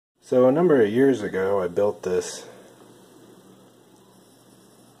So a number of years ago I built this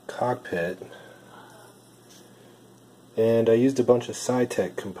cockpit and I used a bunch of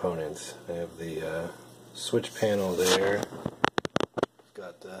Saitek components. I have the switch panel there,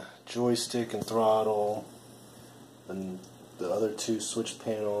 got the joystick and throttle, and the other two switch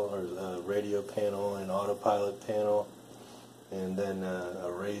panel or radio panel and autopilot panel, and then a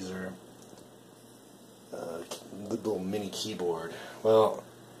Razer little mini keyboard. Well,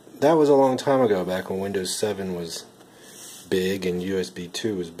 that was a long time ago, back when Windows 7 was big and USB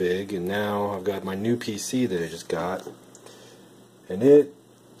 2 was big, and now I've got my new PC that I just got, and it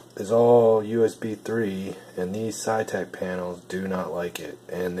is all USB 3, and these Saitek panels do not like it,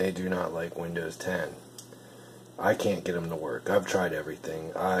 and they do not like Windows 10. I can't get them to work. I've tried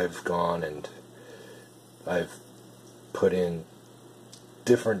everything. I've gone and I've put in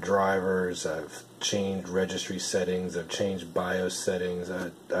different drivers, I've changed registry settings, I've changed BIOS settings.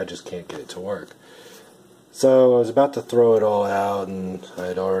 I just can't get it to work. So I was about to throw it all out, and I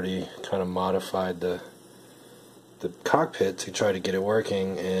had already kind of modified the cockpit to try to get it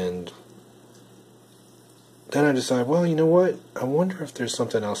working, and then I decided, well, you know what, I wonder if there's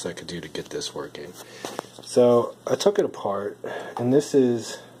something else I could do to get this working. So I took it apart, and this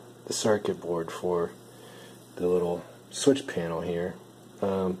is the circuit board for the little switch panel here.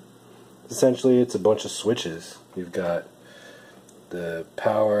 Essentially it's a bunch of switches. You've got the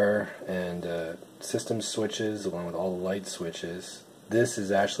power and system switches along with all the light switches. This is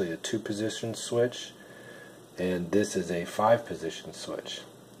actually a 2-position switch, and this is a 5-position switch.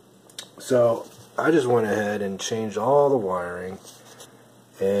 So I just went ahead and changed all the wiring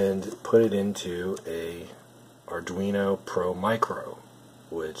and put it into a Arduino Pro Micro,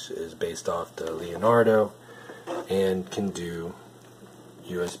 which is based off the Leonardo and can do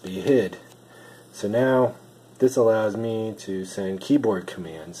USB HID. So now this allows me to send keyboard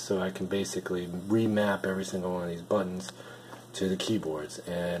commands, so I can basically remap every single one of these buttons to the keyboards,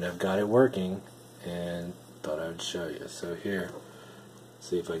 and I've got it working and thought I would show you. So here,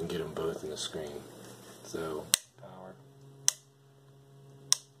 see if I can get them both in the screen. So power,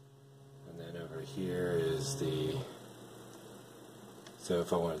 and then over here is the, so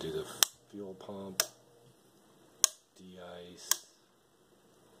if I want to do the fuel pump, de-ice,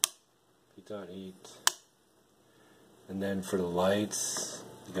 heat, and then for the lights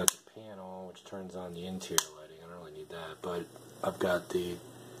you got the panel which turns on the interior lighting. I don't really need that, but I've got the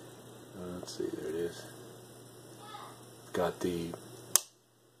let's see, there it is. I've got the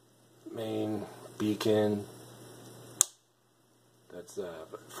main beacon. That's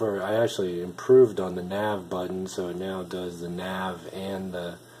for, I actually improved on the nav button, so it now does the nav and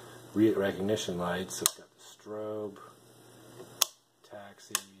the recognition lights. So it's got the strobe,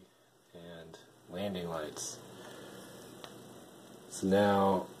 taxi, and landing lights. So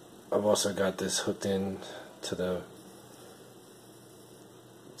now I've also got this hooked in to the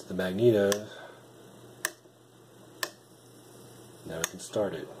magneto. Now we can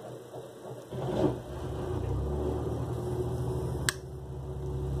start it.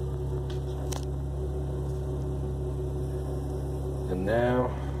 And now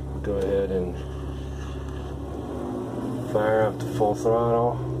we'll go ahead and fire up to full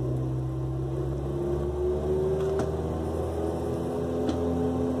throttle.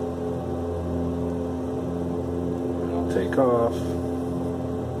 And I'll take off.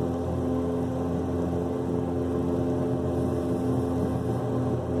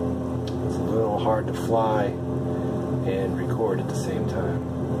 It's a little hard to fly and record at the same time.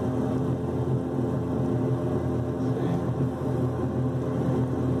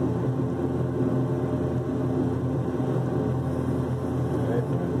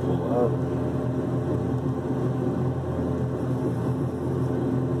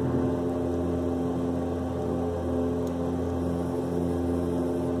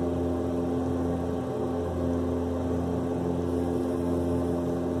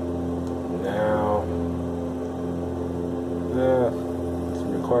 It's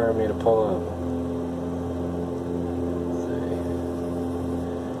requiring me to pull up. Let's see.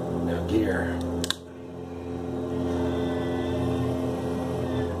 Now gear.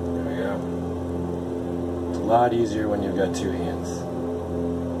 There we go. It's a lot easier when you've got two hands.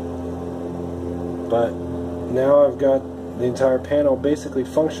 But now I've got the entire panel basically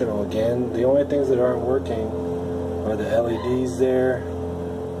functional again. The only things that aren't working are the LEDs there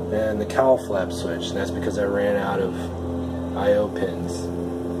and the cowl flap switch, and that's because I ran out of I/O pins.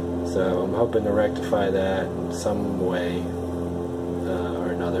 So I'm hoping to rectify that in some way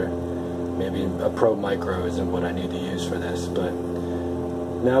or another. Maybe a Pro Micro isn't what I need to use for this, but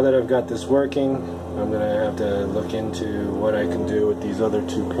now that I've got this working, I'm going to have to look into what I can do with these other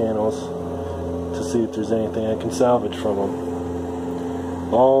two panels to see if there's anything I can salvage from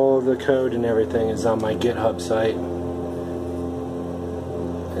them. All the code and everything is on my GitHub site.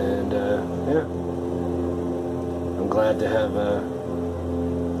 And yeah, I'm glad to have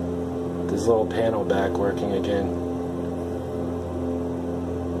this little panel back working again.